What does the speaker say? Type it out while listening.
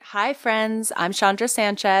Hi, friends. I'm Chandra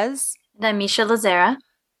Sanchez, And I'm Misha Lazera.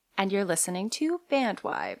 and you're listening to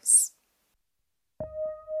Bandwives.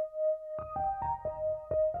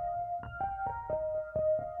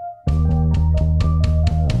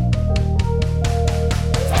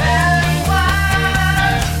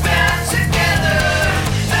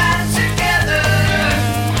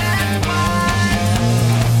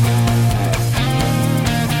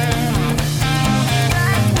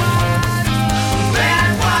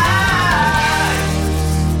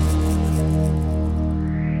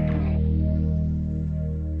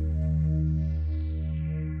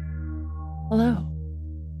 Hello.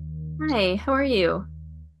 Hi, how are you?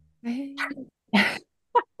 Hey.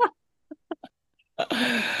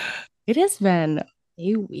 It has been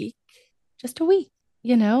a week, just a week.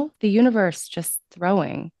 The universe just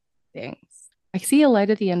throwing things. I see a light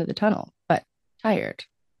at the end of the tunnel, but tired.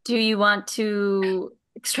 Do you want to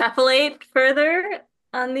extrapolate further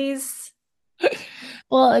on these?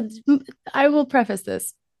 Well, I will preface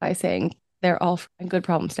this by saying they're all good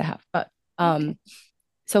problems to have. But Okay. um,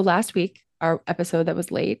 so last week, our episode that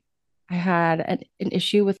was late, I had an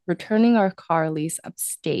issue with returning our car lease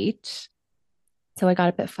upstate. So I got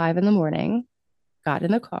up at 5 in the morning, got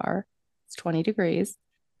in the car. It's 20 degrees,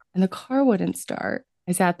 and the car wouldn't start.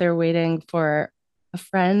 I sat there waiting for a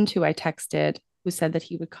friend who I texted who said that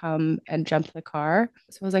he would come and jump the car.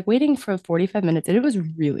 So I was like waiting for 45 minutes and it was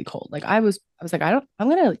really cold. Like I was like, I'm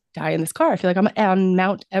gonna like, die in this car. I feel like I'm on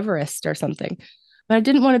Mount Everest or something. But I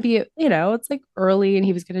didn't want to be, it's like early and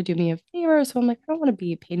he was gonna do me a favor. So I'm like, I don't want to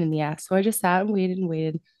be a pain in the ass. So I just sat and waited and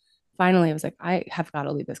waited. Finally, I was like, I have got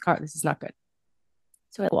to leave this car. This is not good.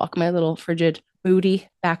 So I walk my little frigid booty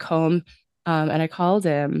back home. And I called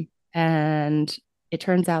him, and it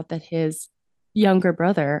turns out that his younger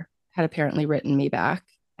brother had apparently written me back,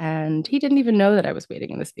 and he didn't even know that I was waiting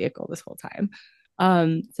in this vehicle this whole time.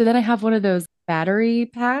 So then I have one of those battery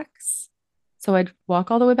packs. So I'd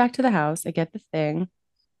walk all the way back to the house. I get the thing.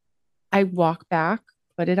 I walk back,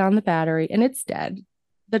 put it on the battery, and it's dead.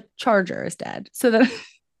 The charger is dead. So then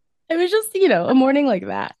it was just, a morning like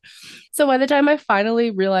that. So by the time I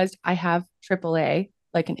finally realized I have AAA,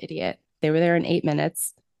 like an idiot, they were there in 8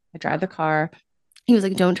 minutes. I drive the car. He was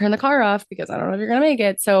like, don't turn the car off because I don't know if you're going to make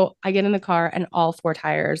it. So I get in the car and all four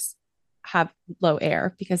tires have low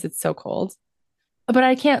air because it's so cold. But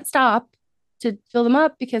I can't stop to fill them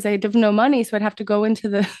up because I have no money. So I'd have to go into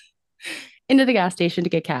the into the gas station to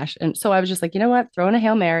get cash. And so I was just like, you know what? Throw in a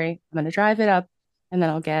Hail Mary. I'm going to drive it up and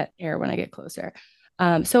then I'll get air when I get closer.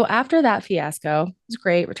 So after that fiasco, it was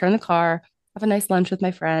great. Return the car, have a nice lunch with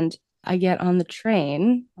my friend. I get on the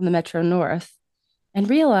train on the Metro North and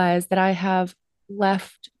realize that I have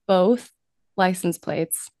left both license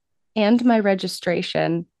plates and my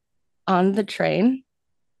registration on the train,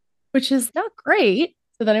 which is not great.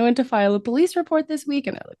 So then I went to file a police report this week,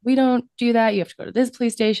 and they're like, we don't do that. You have to go to this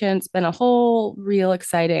police station. It's been a whole real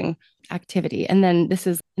exciting activity. And then this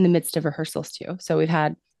is in the midst of rehearsals too. So we've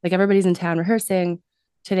had like everybody's in town rehearsing.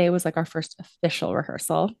 Today was like our first official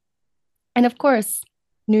rehearsal. And of course,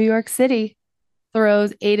 New York City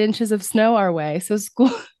throws 8 inches of snow our way. So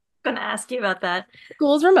I'm gonna ask you about that.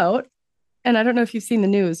 school's remote. And I don't know if you've seen the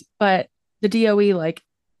news, but the DOE like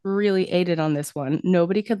really aided on this one.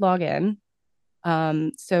 Nobody could log in.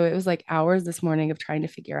 So it was like hours this morning of trying to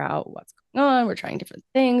figure out what's going on. We're trying different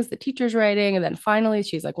things. The teacher's writing, and then finally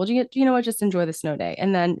she's like, "Well, do you know what? Just enjoy the snow day."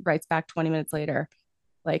 And then writes back 20 minutes later,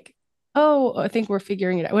 like, "Oh, I think we're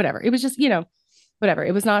figuring it out." Whatever. It was just, whatever.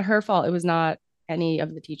 It was not her fault. It was not any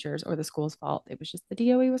of the teachers or the school's fault. It was just the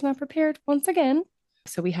DOE was not prepared once again.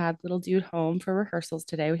 So we had little dude home for rehearsals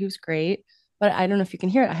today. He was great, but I don't know if you can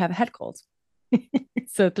hear it. I have a head cold.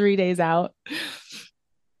 So 3 days out.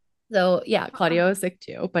 So yeah, Claudio is sick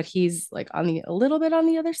too, but he's like on the a little bit on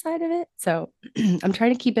the other side of it. So I'm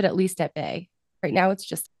trying to keep it at least at bay. Right now it's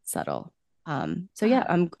just subtle. So yeah,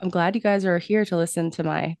 I'm glad you guys are here to listen to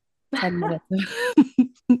my 10 minutes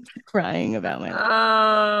of crying about my life.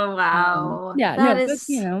 Oh, wow. Yeah, That no, but is,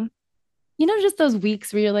 just those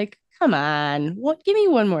weeks where you're like, come on, what give me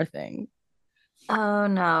one more thing. oh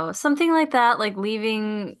no. Something like that, like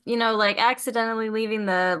leaving, like accidentally leaving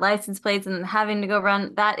the license plates and having to go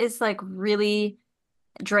run, that is like really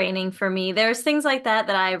draining for me. There's things like that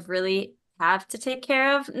that I really have to take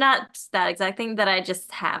care of. Not that exact thing that I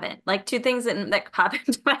just haven't. Like two things that pop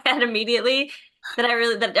into my head immediately that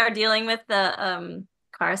are dealing with the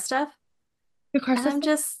car stuff. The car And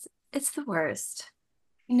stuff. it's the worst.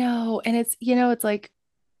 No, and it's like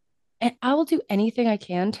and I will do anything I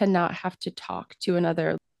can to not have to talk to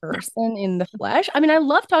another person in the flesh. I mean, I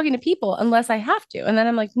love talking to people unless I have to. And then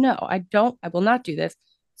I'm like, no, I don't, I will not do this.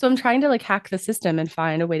 So I'm trying to like hack the system and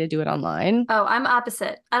find a way to do it online. Oh, I'm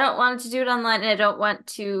opposite. I don't want to do it online and I don't want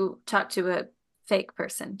to talk to a fake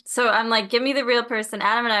person. So I'm like, give me the real person.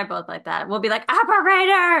 Adam and I are both like that. We'll be like,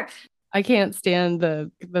 operator. I can't stand the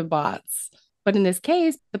bots. But in this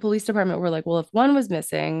case, the police department were like, well, if one was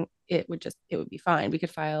missing, it would be fine. We could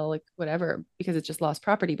file like whatever because it's just lost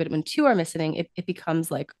property. But when two are missing, it becomes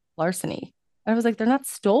like larceny. I was like, they're not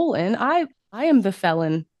stolen. I am the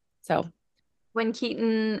felon. So When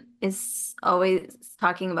Keaton is always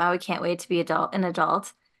talking about, we can't wait to be an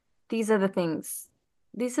adult. These are the things.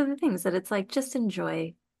 These are the things that it's like, just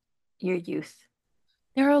enjoy your youth.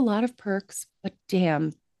 there are a lot of perks, but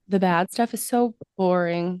damn, the bad stuff is so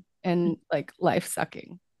boring and like life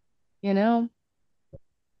sucking, you know?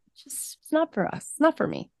 Just it's not for us. It's not for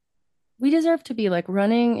me. We deserve to be like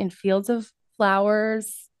running in fields of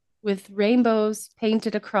flowers with rainbows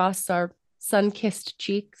painted across our sun-kissed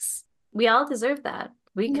cheeks. We all deserve that.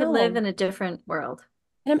 We I could live know. in a different world.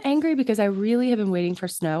 And I'm angry because I really have been waiting for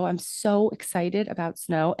snow. I'm so excited about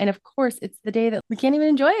snow. And of course, it's the day that we can't even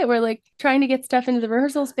enjoy it. We're like trying to get stuff into the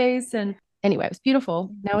rehearsal space. And anyway, it was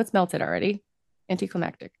beautiful. Now it's melted already.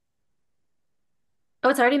 Anticlimactic. Oh,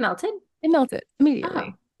 it's already melted? It melted Oh, immediately.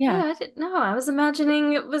 oh, Yeah. I didn't know. I was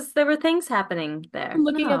imagining there were things happening I'm there.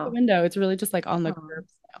 looking out the No. window. It's really just like on the Oh,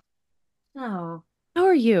 curbs now. no. How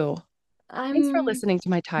are you? Thanks for I'm listening to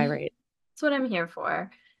my That's tirade. what I'm here for.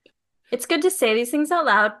 It's good to say these things out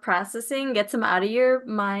loud. Processing gets them out of your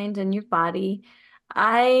mind and your body.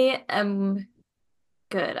 I am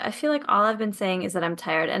good. I feel like all I've been saying is that I'm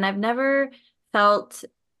tired, and I've never felt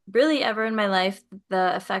really ever in my life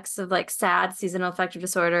the effects of like SAD, seasonal affective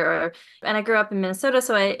disorder, or and I grew up in Minnesota,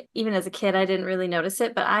 so I even as a kid I didn't really notice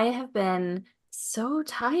it, but I have been so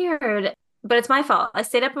tired. But it's my fault. I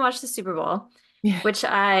stayed up and watched the Super Bowl, Yeah. which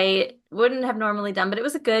I wouldn't have normally done, but it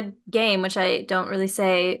was a good game, which I don't really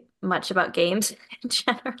say much about games in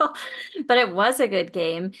general, but it was a good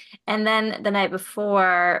game. And then the night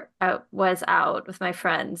before, I was out with my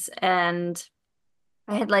friends and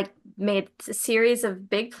I had like made a series of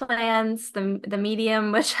big plans, the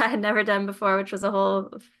medium, which I had never done before, which was a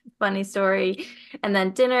whole funny story, and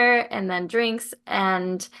then dinner and then drinks.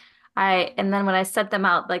 And then when I set them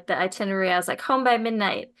out, like the itinerary, I was like, home by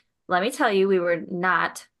midnight. Let me tell you, we were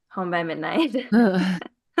not home by midnight.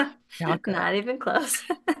 Shocker. Not even close.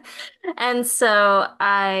 And so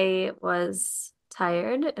I was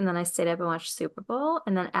tired, and then I stayed up and watched Super Bowl.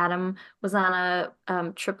 And then Adam was on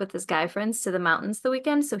a trip with his guy friends to the mountains the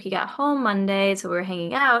weekend, so he got home Monday, so we were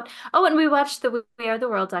hanging out. Oh, and we watched the We Are the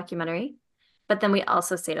World documentary. But then we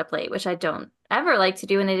also stayed up late, which I don't ever like to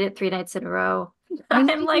do, and I did it 3 nights in a row. I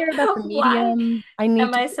need I'm to hear like, about the why medium. I need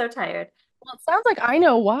am to. I so tired? Well, it sounds like I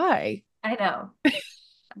know why. I know.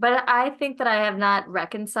 But I think that I have not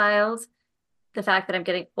reconciled the fact that I'm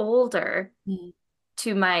getting older Mm.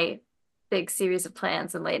 to my big series of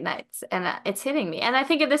plans and late nights, and it's hitting me. And I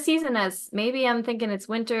think of the season as maybe I'm thinking it's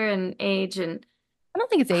winter and age, and I don't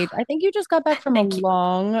think it's age. I think you just got back from a thank you.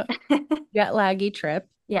 long jet laggy trip,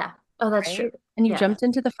 Yeah. Oh, that's right? true. And you Yeah. jumped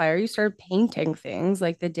into the fire. You started painting things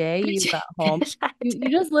like the day I you got home. did. I You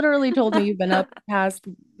did. just literally told me you've been up past,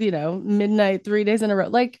 midnight 3 days in a row.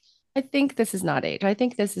 Like, I think this is not age. I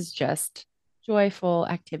think this is just joyful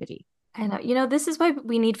activity. I know. This is why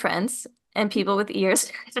we need friends and people with ears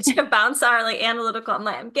to bounce our like analytical. I'm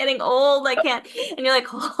like, I'm getting old. I can't. And you're like,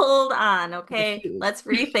 hold on, okay, Diffuse. let's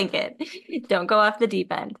rethink it. Don't go off the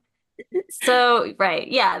deep end. So, right.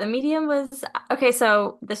 Yeah, the medium was okay.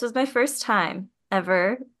 So, this was my first time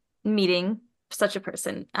ever meeting such a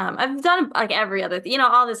person. I've done like every other,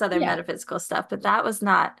 all this other Yeah, metaphysical stuff, but that was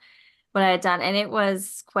not what I had done. And it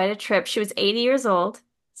was quite a trip. She was 80 years old,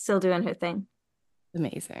 still doing her thing.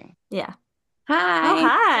 amazing. Yeah. Oh, Hi.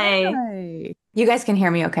 hi. Hi. You guys can hear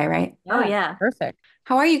me okay, right? Oh, Yeah, yeah. perfect.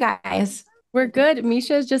 How are you guys? We're good.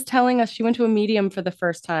 Misha is just telling us she went to a medium for the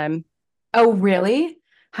first time. Oh, really?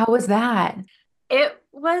 How was that? It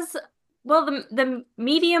was, well, the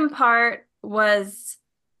medium part was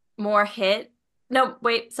more hit. No,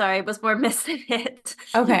 wait, sorry, it was more miss than hit.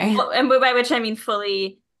 Okay. Well, and by which I mean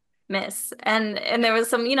fully miss. And there was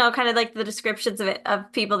some, kind of like the descriptions of it of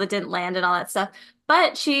people that didn't land and all that stuff.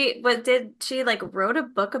 But she like wrote a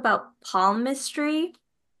book about palmistry,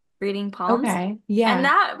 reading palms. Okay. And Yeah.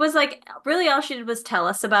 that was like really all she did was tell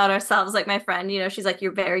us about ourselves. Like my friend, she's like,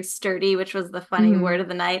 you're very sturdy, which was the funny word Mhm. of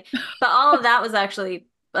the night. But all of that was actually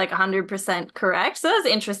like 100% correct. So it was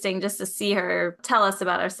interesting just to see her tell us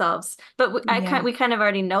about ourselves. But Yeah. we kind of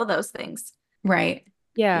already know those things. Right.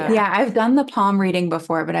 Yeah. Yeah. Yeah, I've done the palm reading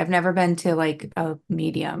before, but I've never been to like a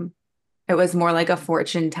medium. It was more like a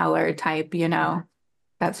fortune teller type,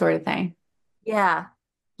 that sort of thing. Yeah.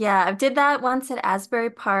 Yeah, I did that once at Asbury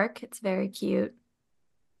Park. It's very cute.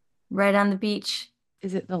 Right on the beach.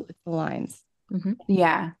 Is it it's the lines? Hmm.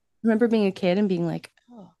 Yeah. I remember being a kid and being like,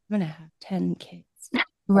 oh, I'm gonna have 10 kids.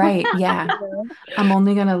 Right. Yeah. I'm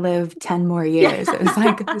only gonna live 10 more Yeah. years. It was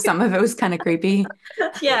like some of it was kind of creepy.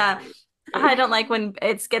 Yeah. I don't like when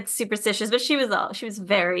it gets superstitious, but she was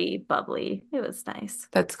very bubbly. It was nice.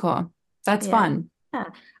 That's cool. That's Yeah. fun. Yeah.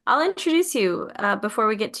 I'll introduce you before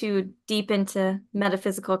we get too deep into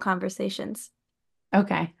metaphysical conversations.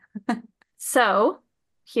 Okay. So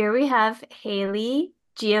here we have Haley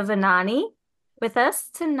Giovannani with us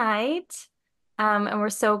tonight. And we're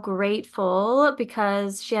so grateful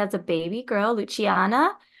because she has a baby girl,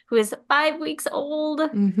 Luciana, who is 5 weeks old.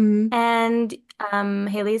 Mm-hmm. And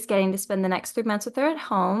Haley's getting to spend the next 3 months with her at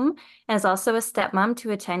home and is also a stepmom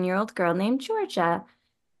to a 10-year-old girl named Georgia.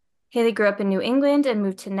 Haley grew up in New England and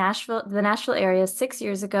moved to the Nashville area 6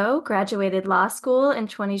 years ago, graduated law school in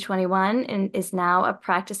 2021, and is now a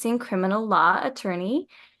practicing criminal law attorney,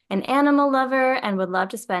 an animal lover, and would love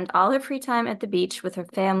to spend all her free time at the beach with her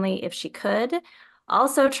family if she could.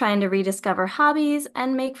 Also trying to rediscover hobbies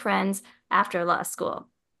and make friends after law school.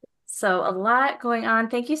 So a lot going on.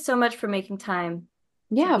 Thank you so much for making time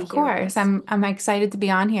to Yeah, be of here with course. us. I'm excited to be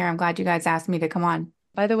on here. I'm glad you guys asked me to come on.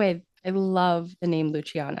 By the way, I love the name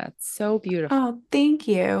Luciana. It's so beautiful. Oh, thank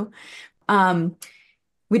you. Um,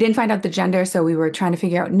 we didn't find out the gender, so we were trying to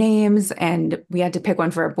figure out names, and we had to pick one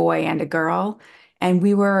for a boy and a girl. And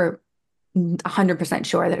we were 100%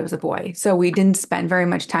 sure that it was a boy. So we didn't spend very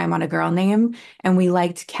much time on a girl name, and we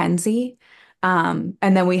liked Kenzie. And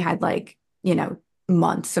then we had like,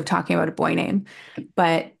 months of talking about a boy name.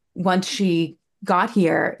 But once she got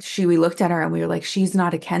here, we looked at her and we were like, she's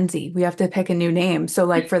not a Kenzie. We have to pick a new name. So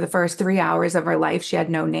like for the first 3 hours of her life, she had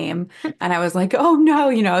no name. And I was like, oh no,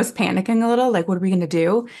 I was panicking a little, like, what are we gonna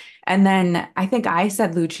do? And then I think I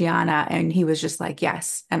said Luciana, and he was just like,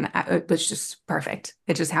 yes. And it was just perfect.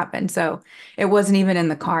 It just happened. So it wasn't even in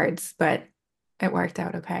the cards, but it worked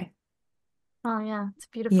out okay. Oh yeah, it's a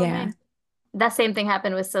beautiful Yeah. name. That same thing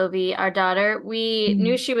happened with Sylvie, our daughter. We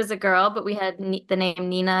knew Mm. she was a girl, but we had the name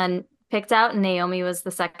Nina and picked out, and Naomi was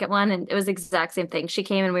the second one, and it was the exact same thing. She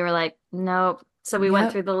came and we were like, nope. So we went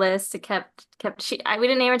Yep. through the list. It kept we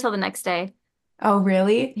didn't name her until the next day. Oh,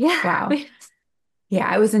 really? Yeah. Wow. Yeah,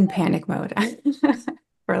 I was in panic mode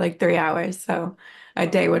for like 3 hours. So a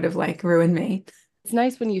day would have like ruined me. It's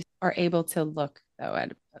nice when you are able to look though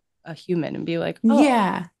at a human and be like, oh,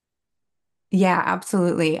 Yeah. Yeah,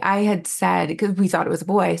 absolutely. I had said, because we thought it was a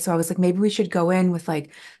boy. So I was like, maybe we should go in with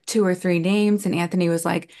like two or three names. And Anthony was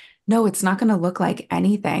like, no, it's not going to look like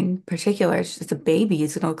anything particular. It's just a baby.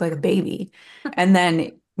 It's going to look like a baby. And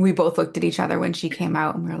then we both looked at each other when she came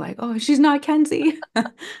out and we were like, oh, she's not Kenzie.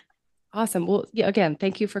 awesome. Well, yeah, again,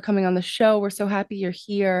 thank you for coming on the show. We're so happy you're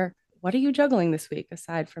here. What are you juggling this week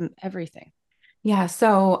aside from everything? Yeah,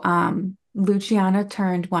 so Luciana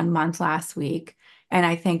turned 1 month last week, and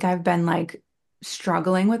I think I've been like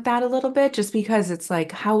struggling with that a little bit just because it's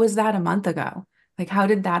like, how was that a month ago? Like, how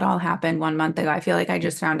did that all happen 1 month ago? I feel like I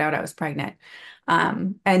just found out I was pregnant.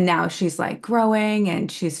 And now she's like growing and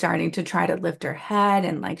she's starting to try to lift her head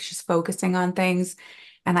and like she's focusing on things.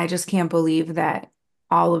 And I just can't believe that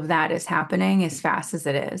all of that is happening as fast as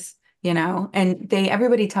it is, And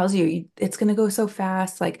everybody tells you it's going to go so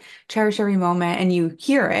fast, like cherish every moment, and you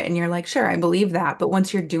hear it and you're like, sure, I believe that. But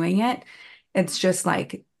once you're doing it, it's just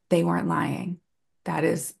like they weren't lying. That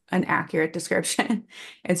is an accurate description.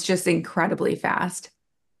 It's just incredibly fast.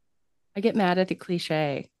 I get mad at the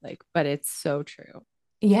cliche, like, but it's so true.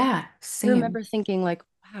 Yeah, I same. remember thinking, like,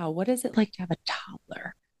 wow, what is it like to have a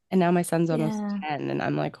toddler? And now my son's almost Yeah. 10, and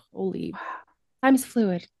I'm like, holy, time's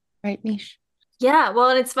fluid, right, Mish? Yeah, well,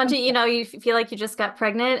 and it's fun to, Time's fluid. you feel like you just got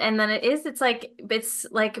pregnant, and then it's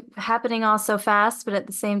like happening all so fast, but at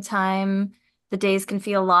the same time, the days can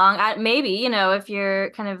feel long. Maybe, if you're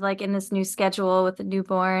kind of like in this new schedule with the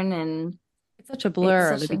newborn, and It's such a it's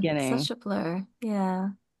blur at the beginning. such a blur. Yeah.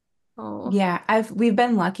 Oh. Yeah, we've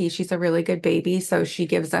been lucky. She's a really good baby, so she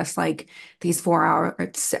gives us like these 4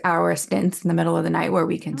 hour stints in the middle of the night where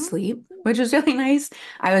we can Oh. sleep, which is really nice.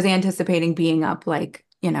 I was anticipating being up like,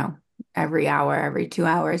 every hour, every 2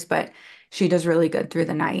 hours, but she does really good through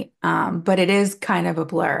the night. But it is kind of a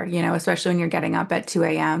blur, especially when you're getting up at 2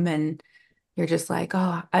 a.m. and you're just like,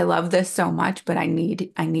 oh, I love this so much, but I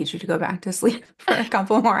need you to go back to sleep for a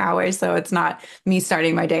couple more hours so it's not me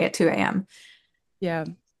starting my day at 2 a.m. Yeah.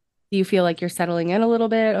 Do you feel like you're settling in a little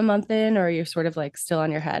bit a month in, or you're sort of like still on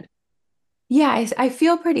your head? Yeah, I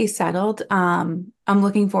feel pretty settled. I'm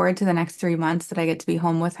looking forward to the next 3 months that I get to be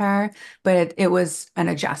home with her, but it was an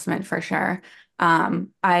adjustment for sure.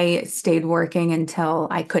 I stayed working until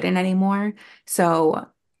I couldn't anymore. So,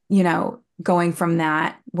 going from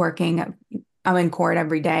that, working, I'm in court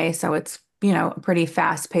every day. So it's, a pretty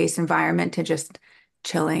fast-paced environment to just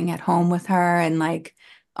chilling at home with her and like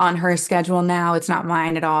on her schedule now. It's not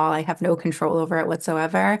mine at all. I have no control over it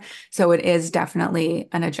whatsoever. So it is definitely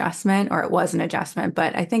an adjustment, or it was an adjustment,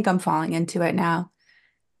 but I think I'm falling into it now.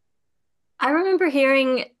 I remember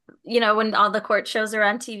hearing, when all the court shows are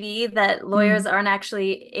on TV, that lawyers Mm. aren't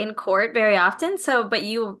actually in court very often. So, but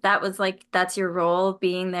that was like, that's your role,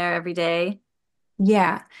 being there every day.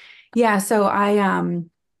 Yeah. Yeah. So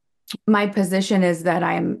my position is that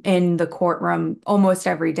I'm in the courtroom almost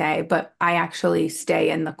every day, but I actually stay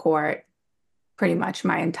in the court pretty much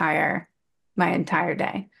my entire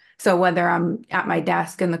day. So whether I'm at my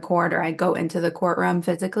desk in the court or I go into the courtroom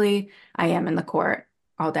physically, I am in the court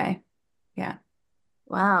all day. Yeah.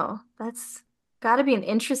 Wow, that's got to be an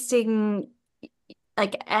interesting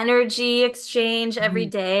like energy exchange every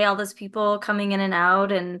Mhm. day, all those people coming in and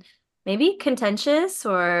out and maybe contentious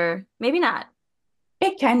or maybe not.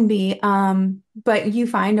 It can be, but you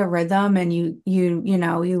find a rhythm and you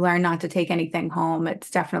learn not to take anything home. It's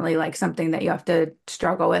definitely like something that you have to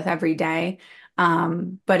struggle with every day.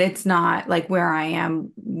 But it's not like where I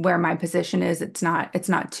am, where my position is, it's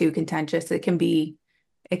not too contentious. It can be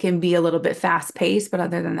a little bit fast paced, but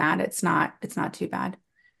other than that, it's not too bad.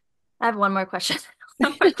 I have one more question.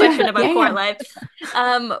 One more question Sure. about Yeah, court yeah. life.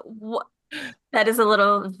 Wh that is a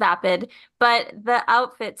little vapid, but the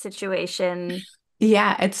outfit situation.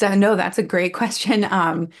 Yeah, it's no, that's a great question.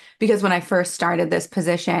 Because when I first started this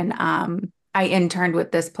position, I interned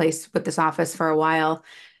with this place, with this office for a while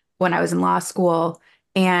when I was in law school.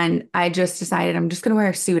 And I just decided I'm just going to wear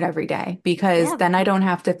a suit every day because Yeah. then I don't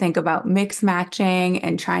have to think about mix matching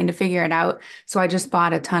and trying to figure it out. So I just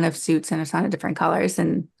bought a ton of suits in a ton of different colors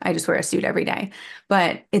and I just wear a suit every day.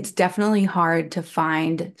 But it's definitely hard to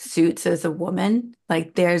find suits as a woman.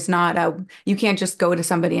 Like you can't just go to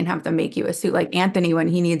somebody and have them make you a suit. Like Anthony, when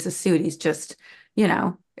he needs a suit,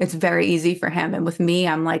 it's very easy for him. And with me,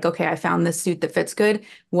 I'm like, okay, I found this suit that fits good.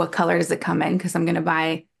 What color does it come in? Because I'm going to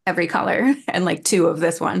buy every color and like two of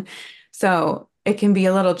this one. So it can be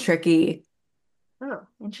a little tricky. Oh,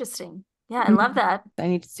 interesting. Yeah, I love Mhm. that. I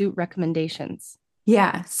need suit recommendations.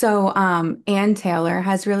 Yeah. So Ann Taylor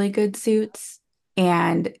has really good suits.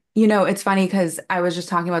 And it's funny because I was just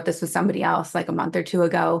talking about this with somebody else like a month or two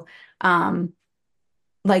ago. Um,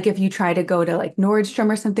 like if you try to go to like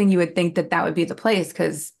Nordstrom or something, you would think that that would be the place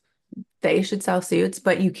because they should sell suits,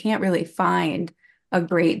 but you can't really find a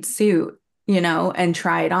great suit, and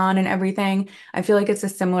try it on and everything. I feel like it's a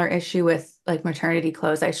similar issue with like maternity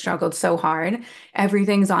clothes. I struggled so hard.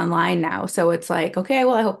 Everything's online now. So it's like, okay,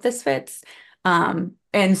 well, I hope this fits.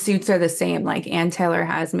 And suits are the same. Like Ann Taylor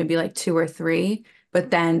has maybe like two or three,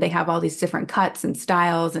 but then they have all these different cuts and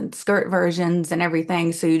styles and skirt versions and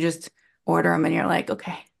everything. So you just order them and you're like,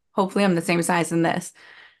 okay, hopefully I'm the same size in this.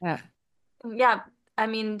 Yeah. Yeah, I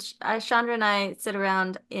mean, Chandra and I sit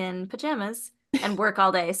around in pajamas and work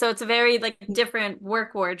all day. So it's a very like different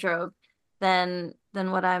work wardrobe than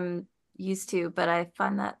what I'm used to, but I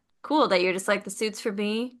find that cool that you're just like the suits for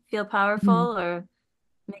me, feel Mhm. powerful or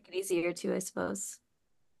make it easier too, I suppose.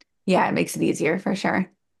 Yeah, it makes it easier for sure.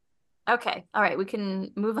 Okay, all right, we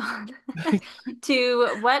can move on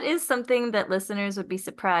to what is something that listeners would be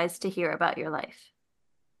surprised to hear about your life?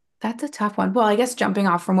 That's a tough one. Well, I guess jumping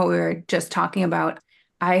off from what we were just talking about,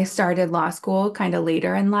 I started law school kind of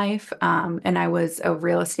later in life, and I was a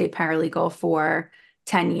real estate paralegal for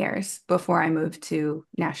 10 years before I moved to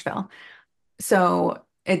Nashville. So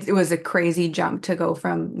it was a crazy jump to go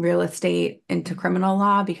from real estate into criminal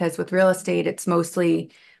law because with real estate, it's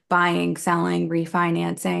mostly buying, selling,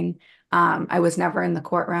 refinancing. I was never in the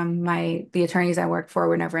courtroom. The attorneys I worked for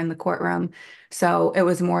were never in the courtroom. So it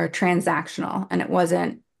was more transactional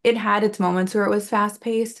and it had its moments where it was fast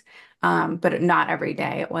paced, but not every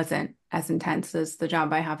day. It wasn't as intense as the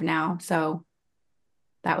job I have now. So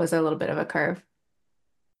that was a little bit of a curve.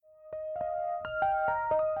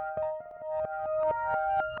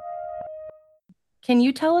 Can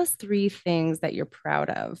you tell us three things that you're proud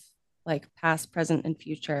of, like past, present, and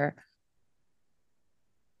future?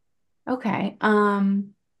 Okay.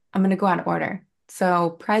 I'm gonna go out of order.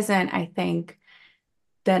 So present, I think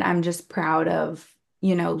that I'm just proud of,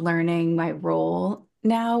 learning my role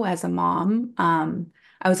now as a mom.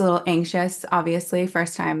 I was a little anxious, obviously,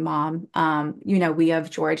 first time mom. We have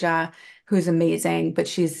Georgia, who's amazing, but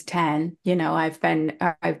she's 10. I've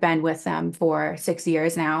been with them for 6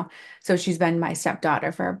 years now. So she's been my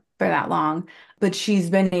stepdaughter for that long. But she's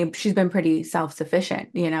been pretty self-sufficient.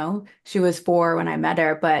 She was 4 when I met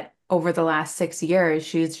her, but over the last 6 years,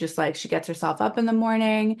 she's just like, she gets herself up in the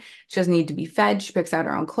morning. She doesn't need to be fed. She picks out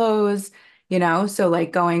her own clothes, you know? So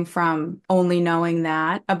like going from only knowing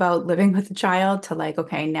that about living with a child to like,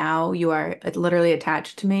 okay, now you are literally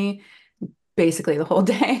attached to me basically the whole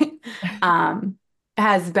day, um,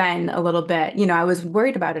 has been a little bit, I was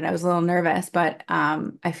worried about it. I was a little nervous, but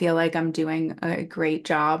I feel like I'm doing a great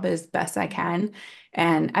job as best I can.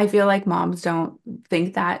 And I feel like moms don't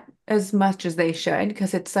think that as much as they should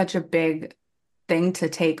because it's such a big thing to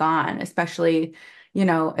take on, especially,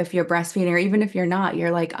 if you're breastfeeding or even if you're not,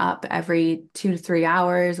 you're like up every 2 to 3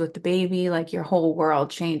 hours with the baby, like your whole world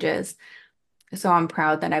changes. So I'm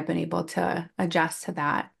proud that I've been able to adjust to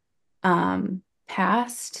that.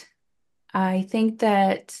 Past, I think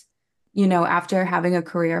that, after having a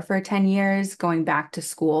career for 10 years, going back to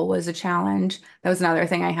school was a challenge. That was another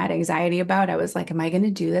thing I had anxiety about. I was like, am I going to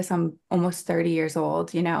do this? I'm almost 30 years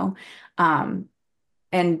old, um,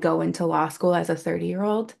 and go into law school as a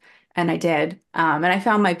 30-year-old. And I did. And I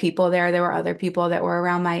found my people there. There were other people that were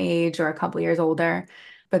around my age or a couple years older,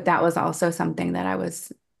 but that was also something that I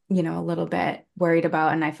was, a little bit worried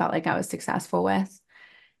about and I felt like I was successful with.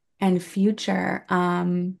 And future,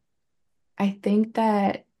 I think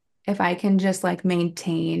that if I can just like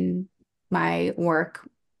maintain my work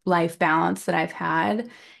life balance that I've had,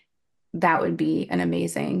 that would be an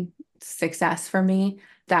amazing success for me.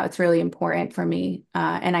 That's really important for me.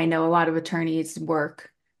 And I know a lot of attorneys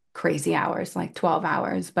work crazy hours, like 12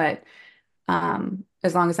 hours, but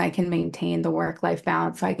as long as I can maintain the work-life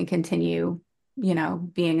balance so I can continue,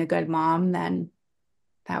 being a good mom, then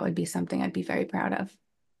that would be something I'd be very proud of.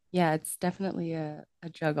 Yeah, it's definitely a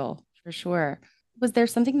juggle for sure. Was there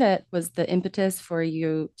something that was the impetus for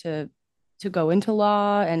you to go into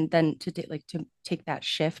law and then to take that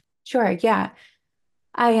shift? Sure, yeah.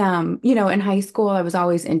 I in high school I was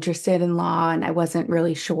always interested in law and I wasn't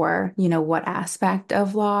really sure, what aspect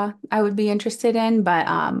of law I would be interested in, but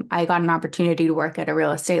I got an opportunity to work at a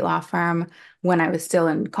real estate law firm when I was still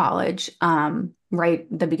in college, right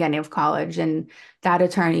at the beginning of college, and that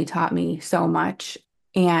attorney taught me so much.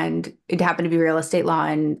 And it happened to be real estate law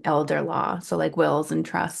and elder law, so like wills and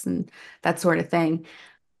trusts and that sort of thing.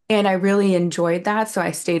 And I really enjoyed that, so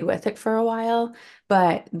I stayed with it for a while.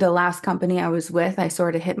 But the last company I was with, I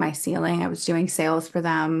sort of hit my ceiling. I was doing sales for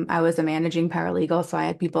them. I was a managing paralegal, so I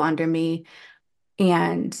had people under me.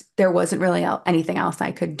 And there wasn't really anything else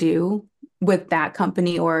I could do with that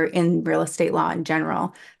company or in real estate law in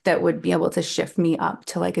general that would be able to shift me up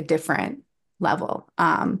to like a different level.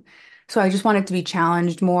 So I just wanted to be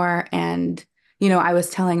challenged more. And, I was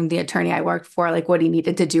telling the attorney I worked for like what he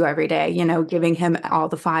needed to do every day, giving him all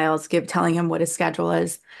the files, telling him what his schedule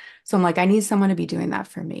is. So I'm like, I need someone to be doing that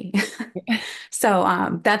for me.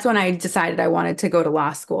 So that's when I decided I wanted to go to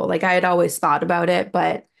law school. Like I had always thought about it,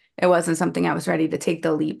 but it wasn't something I was ready to take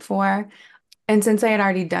the leap for. And since I had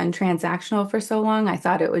already done transactional for so long, I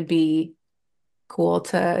thought it would be cool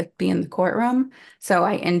to be in the courtroom. So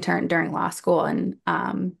I interned during law school and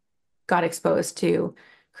got exposed to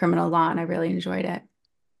criminal law, and I really enjoyed it.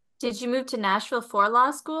 Did you move to Nashville for law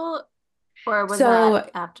school, or was that So,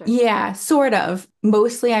 after? yeah, sort of.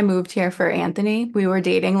 Mostly I moved here for Anthony. We were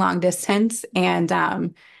dating long distance, and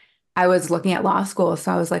I was looking at law school.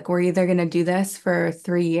 So I was like, we're either going to do this for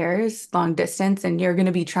 3 years, long distance, and you're going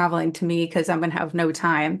to be traveling to me because I'm going to have no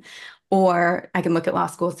time, or I can look at law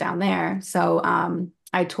schools down there. So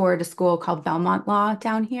I toured a school called Belmont Law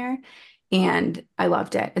down here, and I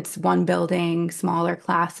loved it. It's one building, smaller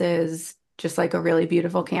classes, just like a really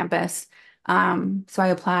beautiful campus. So I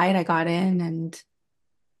applied, I got in, and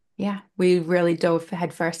yeah, we really dove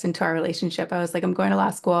headfirst into our relationship. I was like, I'm going to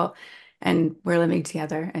law school and we're living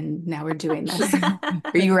together and now we're doing this.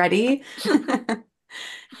 Are you ready?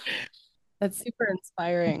 That's super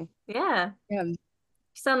inspiring. Yeah. Yeah. You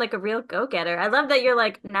sound like a real go-getter. I love that you're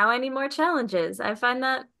like, now I need more challenges. I find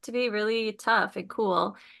that to be really tough and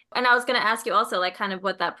cool. And I was going to ask you also, like, kind of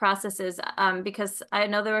what that process is, because I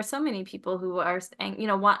know there are so many people who are,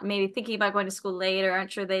 want maybe thinking about going to school later,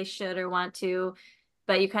 aren't sure they should or want to.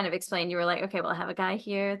 But you kind of explained, you were like, okay, well, I have a guy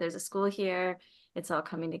here, there's a school here, it's all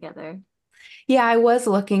coming together. Yeah, I was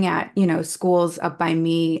looking at, schools up by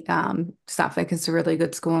me. Suffolk is a really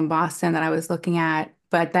good school in Boston that I was looking at.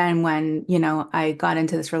 But then when, I got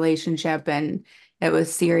into this relationship and it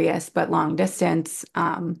was serious but long distance,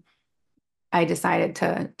 I decided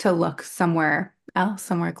to look somewhere else,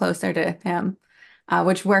 somewhere closer to him,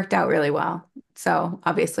 which worked out really well. So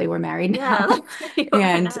obviously we're married Yeah, now, you are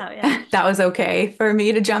and now, yeah. that was okay for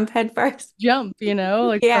me to jump head first. Jump,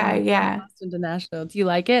 like Yeah, from yeah. Boston to Nashville. Do you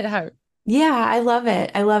like it? How? Yeah, I love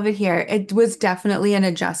it. I love it here. It was definitely an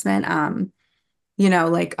adjustment.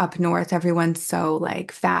 like up north, everyone's so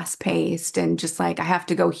like fast paced and just like, I have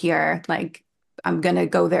to go here. Like, I'm gonna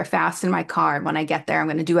go there fast in my car. And when I get there, I'm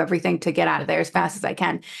gonna do everything to get out of there as fast as I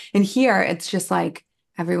can. And here, it's just like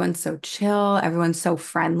everyone's so chill, everyone's so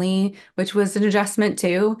friendly, which was an adjustment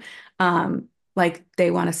too. Like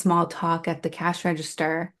they want a small talk at the cash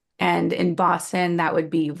register. And in Boston, that would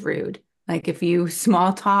be rude. Like if you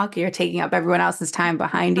small talk, you're taking up everyone else's time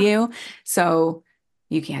behind you. So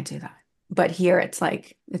you can't do that. But here it's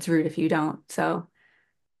like it's rude if you don't. So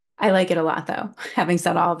I like it a lot though. Having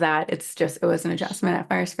said all of that, it was an adjustment at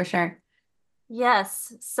first for sure.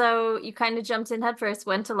 Yes. So you kind of jumped in headfirst,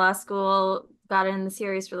 went to law school, got in the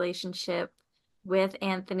serious relationship with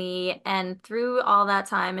Anthony, and through all that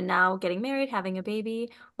time and now getting married, having a baby,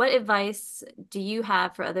 what advice do you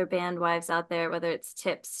have for other band wives out there, whether it's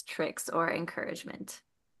tips, tricks, or encouragement?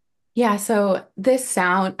 Yeah, so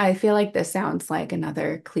I feel like this sounds like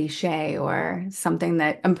another cliche or something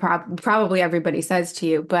that probably everybody says to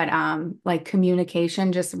you, but like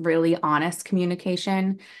communication, just really honest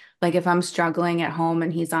communication. Like if I'm struggling at home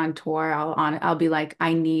and he's on tour, I'll be like,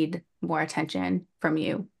 I need more attention from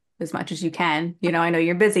you as much as you can. I know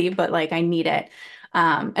you're busy, but like I need it.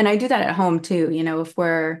 And I do that at home too.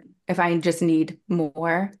 If I just need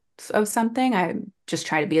more of something, I just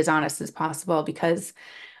try to be as honest as possible because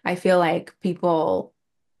I feel like people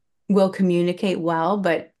will communicate well,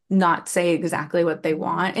 but not say exactly what they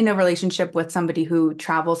want in a relationship with somebody who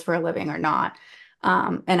travels for a living or not.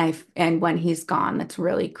 And when he's gone, that's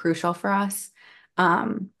really crucial for us.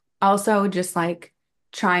 Um, Also just like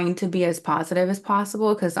trying to be as positive as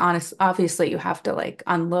possible because obviously you have to like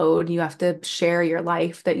unload, you have to share your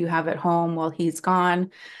life that you have at home while he's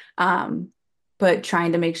gone. Um, but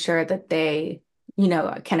trying to make sure that they,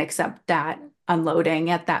 can accept that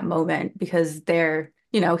unloading at that moment because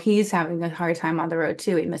he's having a hard time on the road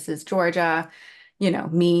too. He misses Georgia,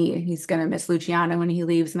 he's going to miss Luciano when he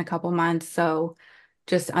leaves in a couple months. So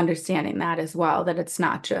just understanding that as well, that it's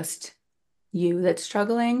not just you that's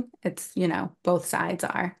struggling. It's, both sides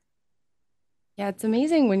are. Yeah, it's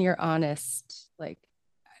amazing when you're honest. Like,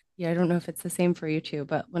 yeah, I don't know if it's the same for you too,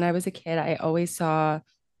 but when I was a kid, I always saw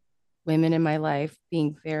women in my life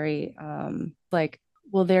being very like,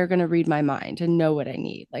 well, they're going to read my mind and know what I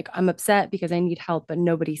need. Like, I'm upset because I need help, but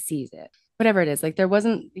nobody sees it. Whatever it is, like there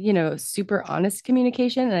wasn't, super honest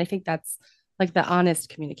communication. And I think that's like the honest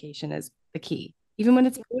communication is the key, even when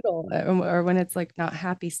it's brutal or when it's like not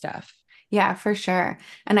happy stuff. Yeah, for sure.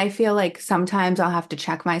 And I feel like sometimes I'll have to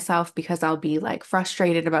check myself because I'll be like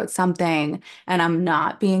frustrated about something and I'm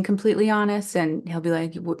not being completely honest. And he'll be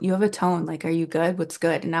like, You have a tone. Like, are you good? What's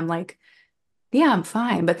good?" And I'm like, "Yeah, I'm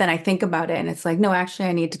fine." But then I think about it and it's like, "No, actually,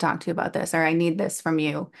 I need to talk to you about this or I need this from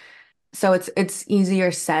you." So it's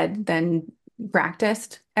easier said than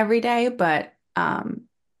practiced every day. But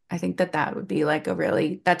I think that would be like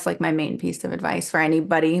that's like my main piece of advice for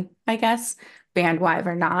anybody, I guess, bandwive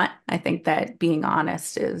or not. I think that being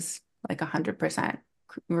honest is like 100%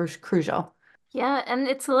 crucial. Yeah, and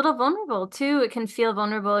it's a little vulnerable too. It can feel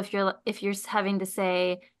vulnerable if you're having to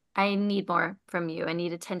say, "I need more from you. I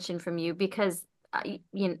need attention from you," because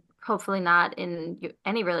hopefully not in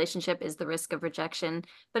any relationship is the risk of rejection,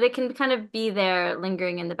 but it can kind of be there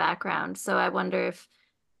lingering in the background. So I wonder if,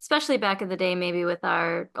 especially back in the day, maybe with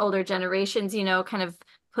our older generations, kind of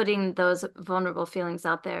putting those vulnerable feelings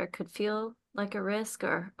out there could feel like a risk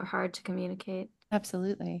or hard to communicate.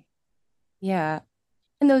 Absolutely. Yeah.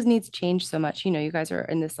 And those needs change so much. You guys are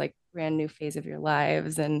in this like brand new phase of your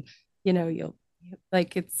lives and you'll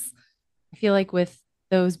like I feel like with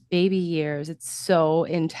those baby years, it's so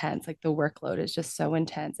intense. Like the workload is just so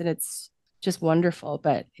intense and it's just wonderful,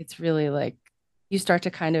 but it's really like you start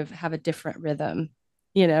to kind of have a different rhythm,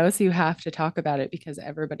 so you have to talk about it because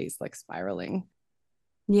everybody's like spiraling.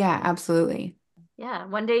 Yeah, absolutely. Yeah,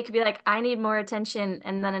 one day you could be like, I need more attention.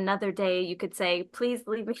 And then another day you could say, please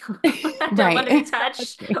leave me alone. I don't want to be Right.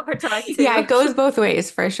 touched or talked Yeah, to. it goes both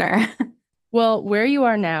ways for sure. Well, where you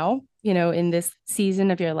are now, in this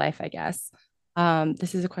season of your life, I guess.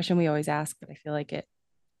 This is a question we always ask, but I feel like it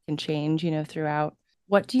can change, throughout.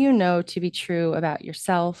 What do you know to be true about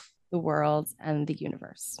yourself, the world, and the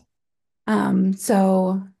universe?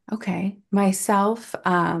 So okay, myself,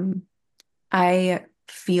 I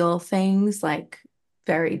feel things like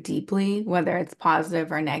very deeply, whether it's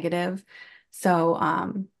positive or negative. So,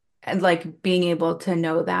 and like being able to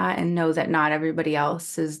know that and know that not everybody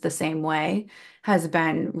else is the same way has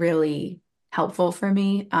been really helpful for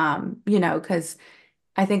me. Because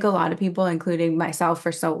I think a lot of people, including myself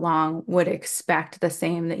for so long, would expect the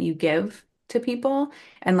same that you give to people.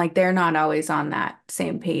 And like they're not always on that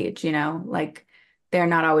same page, like they're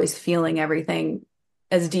not always feeling everything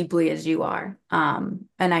as deeply as you are. And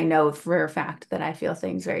I know for a fact that I feel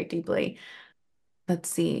things very deeply. Let's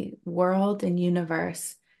see, world and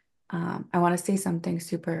universe. I want to say something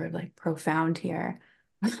super like profound here.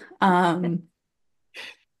 Um,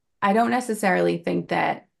 I don't necessarily think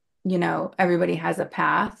that, everybody has a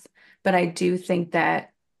path, but I do think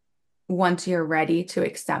that once you're ready to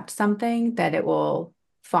accept something, that it will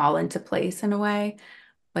fall into place in a way.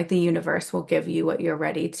 Like the universe will give you what you're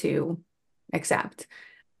ready to accept.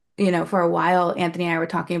 For a while, Anthony and I were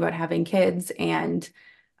talking about having kids, and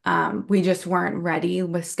we just weren't ready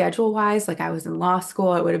with schedule wise. Like I was in law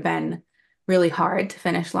school, it would have been really hard to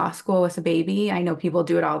finish law school with a baby. I know people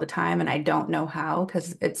do it all the time, and I don't know how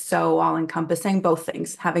because it's so all encompassing, both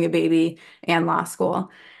things, having a baby and law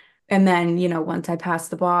school. And then, once I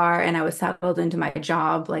passed the bar and I was settled into my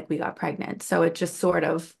job, like we got pregnant. So it just sort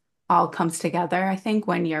of all comes together, I think,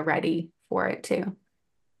 when you're ready for it too.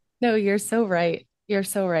 No, you're so right. You're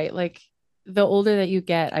so right. Like the older that you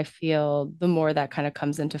get, I feel the more that kind of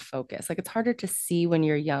comes into focus. Like it's harder to see when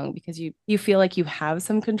you're young because you feel like you have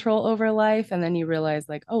some control over life and then you realize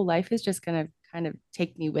like, oh, life is just gonna kind of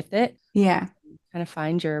take me with it. Yeah. Kind of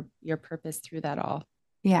find your purpose through that all.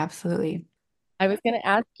 Yeah, absolutely. I was gonna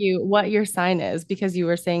ask you what your sign is because you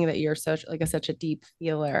were saying that you're such a deep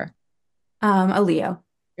feeler. A Leo.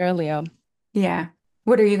 You're a Leo. Yeah.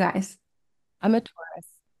 What are you guys? I'm a Taurus.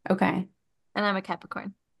 Okay. And I'm a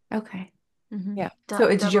Capricorn. Okay. Yeah. So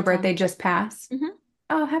did your Double 10. birthday just pass?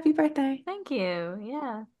 Oh, happy birthday. Thank you.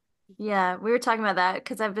 Yeah. Yeah, we were talking about that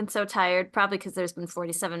because I've been so tired, probably because there's been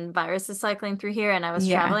 47 viruses cycling through here and I was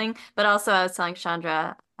Yeah. traveling. But also, I was telling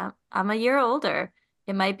Chandra, I'm a year older.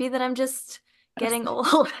 It might be that I'm just getting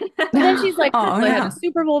old. And then she's like, Oh well, I had a no.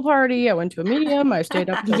 Super Bowl party. I went to a medium. I stayed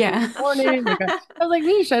up until 2 in Yeah. the morning. Like I was like,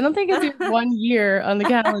 Misha, I don't think it's your 1 year on the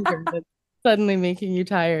calendar that's suddenly making you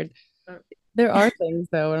tired. There are things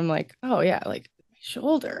though, and I'm like, oh yeah, like my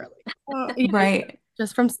shoulder, like Right.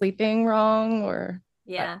 just from sleeping wrong or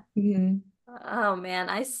Yeah. Mhm. Oh man,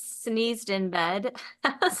 I sneezed in bed.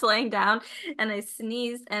 I was laying down and I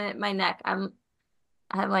sneezed and my neck, I'm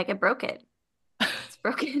like, I broke it. It's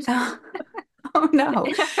broken. Oh no.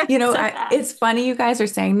 It hurt so bad. It's funny you guys are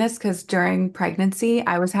saying this because during pregnancy,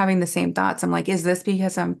 I was having the same thoughts. I'm like, is this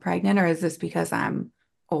because I'm pregnant or is this because I'm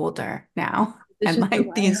older now? it's And just the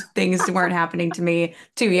like these things weren't happening to me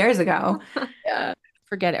 2 years ago. yeah,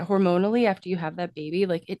 forget it. Hormonally, after you have that baby,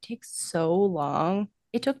 like it takes so long.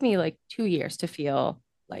 It took me like 2 years to feel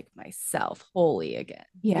like myself wholly again.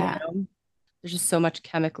 You Yeah. know, there's just so much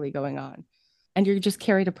chemically going on, and you're just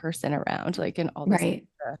carried a person around, like in all this Right.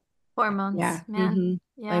 extra. Hormones, Yeah. man. Blame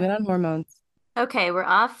Yeah. it on hormones. Okay, we're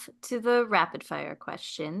off to the rapid fire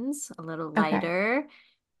questions, a little Okay. lighter.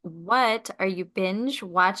 What are you binge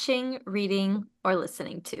watching, reading, or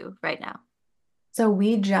listening to right now? So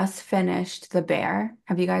we just finished The Bear.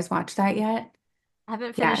 Have you guys watched that yet? I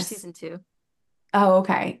haven't finished Yes. season 2. Oh,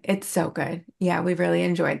 okay. It's so good. Yeah, we've really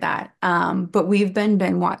enjoyed that. But we've been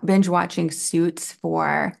binge watching Suits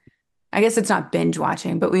for, I guess it's not binge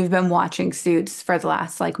watching, but we've been watching Suits for the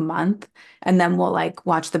last like month, and then we'll like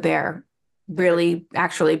watch The Bear, really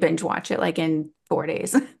actually binge watch it like in 4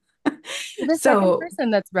 days. You're the second So,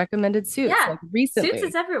 person that's recommended Suits Yeah, like Suits is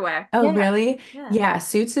recently. everywhere. oh, Yeah. really? Yeah. Yeah,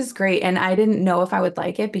 Suits is great. And I didn't know if I would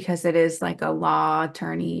like it because it is like a law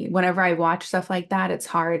attorney. Whenever I watch stuff like that, it's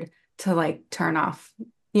hard to like turn off,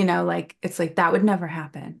 like it's like that would never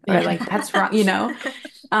happen or Yeah. like that's wrong.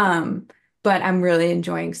 Um, but I'm really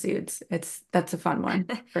enjoying Suits. That's a fun one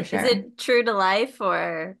for Is sure. it true to life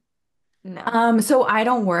or no? So I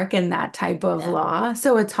don't work in that type of Yeah. law,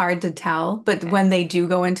 so it's hard to tell. But Okay. when they do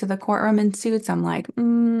go into the courtroom in Suits, I'm like,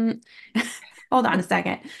 hold on a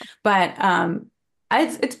second. But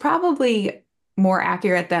it's probably more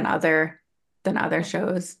accurate than other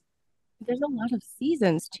shows. There's a lot of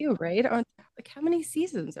seasons too, right? Aren't like how many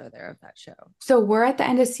seasons are there of that show? So we're at the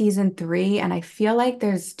end of season 3, and I feel like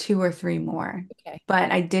there's 2 or 3 more. Okay.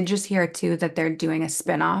 But I did just hear too that they're doing a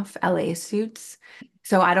spin-off, LA Suits.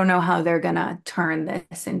 So I don't know how they're gonna turn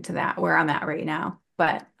this into that where I'm at right now,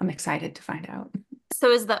 but I'm excited to find out.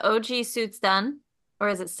 So is the OG Suits done or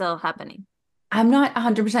is it still happening? I'm not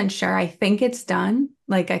 100% sure. I think it's done.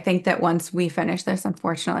 Like, I think that once we finish this,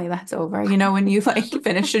 unfortunately, that's over. When you like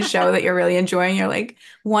finish a show that you're really enjoying, you're like,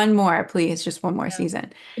 one more, please, just one more Yeah.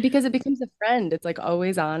 season. Because it becomes a friend. It's like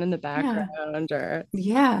always on in the Yeah. background, or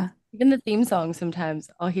Yeah. even the theme song. Sometimes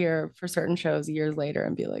I'll hear for certain shows years later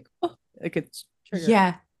and be like, oh, like it's triggered.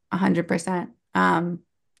 Yeah. 100%.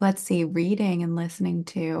 Let's see, reading and listening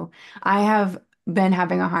to. I have been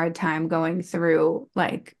having a hard time going through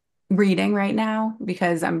like reading right now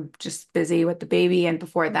because I'm just busy with the baby. And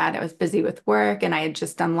before that, I was busy with work and I had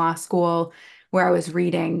just done law school where I was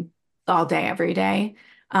reading all day, every day.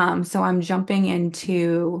 So I'm jumping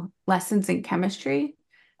into lessons in chemistry.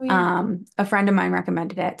 Oh yeah. A friend of mine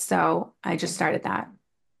recommended it, so I just started that.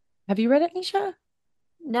 Have you read it, Misha?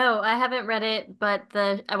 No, I haven't read it, but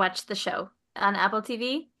the I watched the show on Apple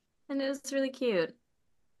TV and it was really cute.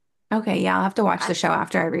 Okay, yeah, I'll have to watch I the show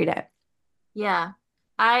after I read it. yeah.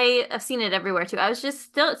 I've seen it everywhere too. I was just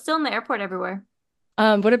still in the airport everywhere.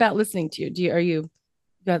 What about listening to you? Are you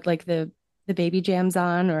got like the baby jams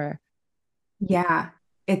on or Yeah,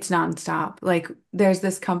 it's nonstop. Like there's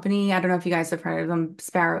this company, I don't know if you guys have heard of them,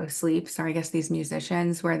 Sparrow Sleeps, or I guess these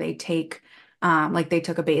musicians where they take like they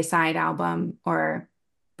took a Bayside album or a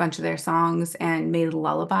bunch of their songs and made a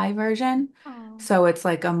lullaby version. Oh, So it's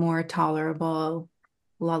like a more tolerable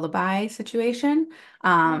lullaby situation.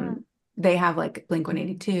 yeah. They have like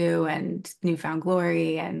Blink-182 and Newfound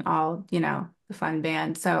Glory and all, the fun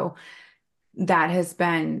band. So that has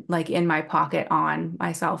been like in my pocket on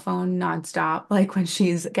my cell phone nonstop. Like when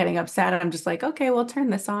she's getting upset, I'm just like, okay, we'll turn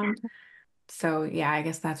this on. So yeah, I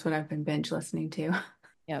guess that's what I've been binge listening to.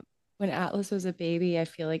 yep. When Atlas was a baby, I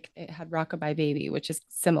feel like it had Rockabye Baby, which is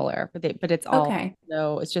similar, but it's all Okay.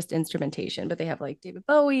 no, it's just instrumentation. But they have like David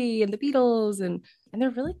Bowie and the Beatles and they're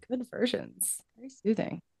really good versions. Very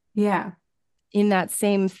soothing. Yeah. In that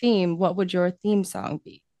same theme, what would your theme song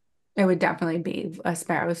be? It would definitely be a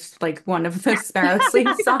Sparrow's like one of the Sparrow Sleep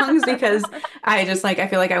songs because I just like I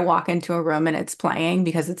feel like I walk into a room and it's playing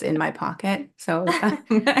because it's in my pocket. So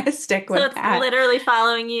I'm gonna stick So with it's that. literally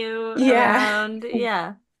following you Yeah. around.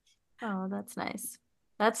 Yeah. Oh, that's nice.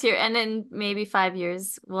 That's your, and in maybe 5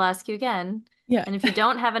 years, we'll ask you again. Yeah. And if you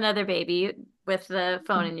don't have another baby with the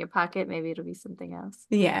phone in your pocket, maybe it'll be something else.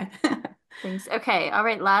 Yeah. Things. Okay. All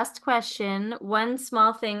right. Last question. One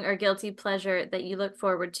small thing or guilty pleasure that you look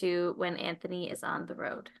forward to when Anthony is on the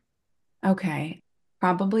road. Okay.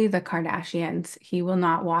 Probably the Kardashians. He will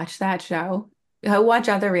not watch that show. He'll watch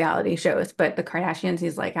other reality shows, but the Kardashians,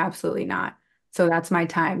 he's like, absolutely not. So that's my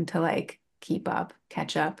time to like keep up,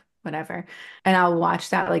 catch up, whatever. And I'll watch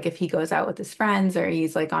that like if he goes out with his friends or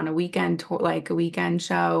he's like on a weekend tour, like a weekend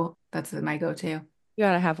show. That's my go-to. You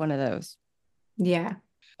gotta have one of those. Yeah.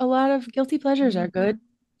 A lot of guilty pleasures are good Mhm.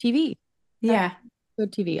 TV. That's Yeah.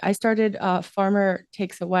 good TV. I started Farmer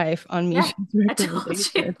Takes a Wife on Yeah, Misha's I told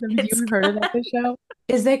recommendation. you Have it's you heard of good. that show?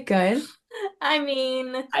 Is it good? I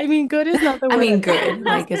mean, I mean, good is not the I word I mean, would good. use,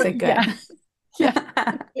 Like, is but it yeah, good?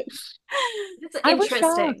 yeah. it's I was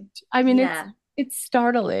interesting. shocked. I mean, Yeah. it's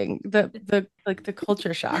startling. The like the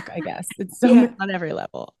culture shock, I guess. It's so much Yeah. on every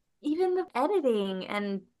level. Even the editing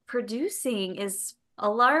and producing is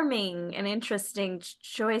alarming and interesting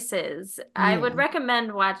choices. I would Yeah.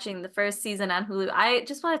 recommend watching the first season on Hulu. I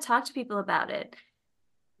just want to talk to people about it.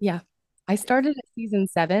 Yeah. I started at season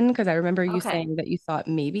 7 because I remember you Okay. saying that you thought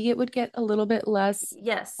maybe it would get a little bit less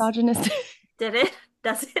Yes. misogynistic. Did it?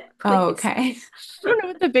 Does it? Oh, Please. okay. I don't know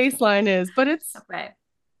what the baseline is, but it's, Okay.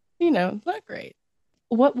 not great.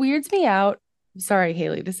 What weirds me out, sorry,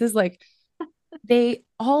 Haley, this is like they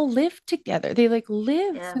all live together. They like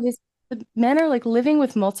live. Yeah. So the men are like living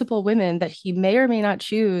with multiple women that he may or may not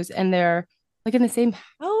choose, and they're like in the same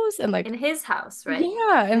house and In like his house, right?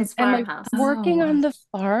 yeah, In his and like farmhouse. working Oh, on the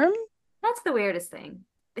farm. That's the weirdest thing.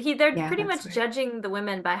 They're yeah, pretty that's much weird. judging the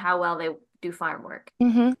women by how well they do farm work.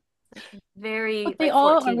 Hmm. Like But very they like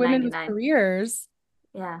all are women with 14.99. careers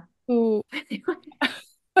Yeah. who I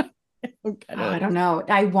don't Oh, get I it. don't know.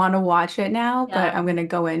 I want to watch it now, but Yeah. I'm gonna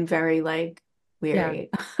go in very like Yeah, weary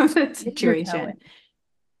of the dip your toe situation. in.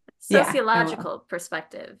 Yeah, I will. Sociological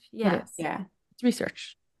perspective. It Yeah. is. Yeah. It's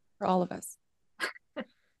research for all of us.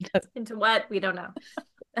 Into what? We don't know.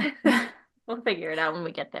 We'll figure it out when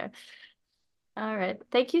we get there. All right.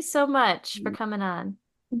 Thank you so much for coming on.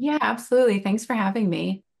 Yeah, absolutely. Thanks for having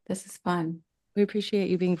me. This is fun. We appreciate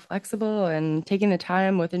you being flexible and taking the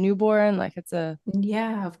time with a newborn. Like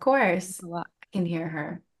Yeah, of it's course. a lot. I can hear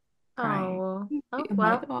her crying. Oh, oh, I'm like,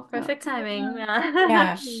 well, oh no. perfect timing. Yeah.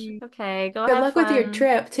 Yeah. Okay, go Good have luck with your fun.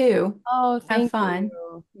 trip too. Oh, Have thank fun.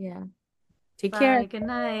 you. Yeah. Take care. Bye. Good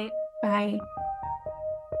night. Bye.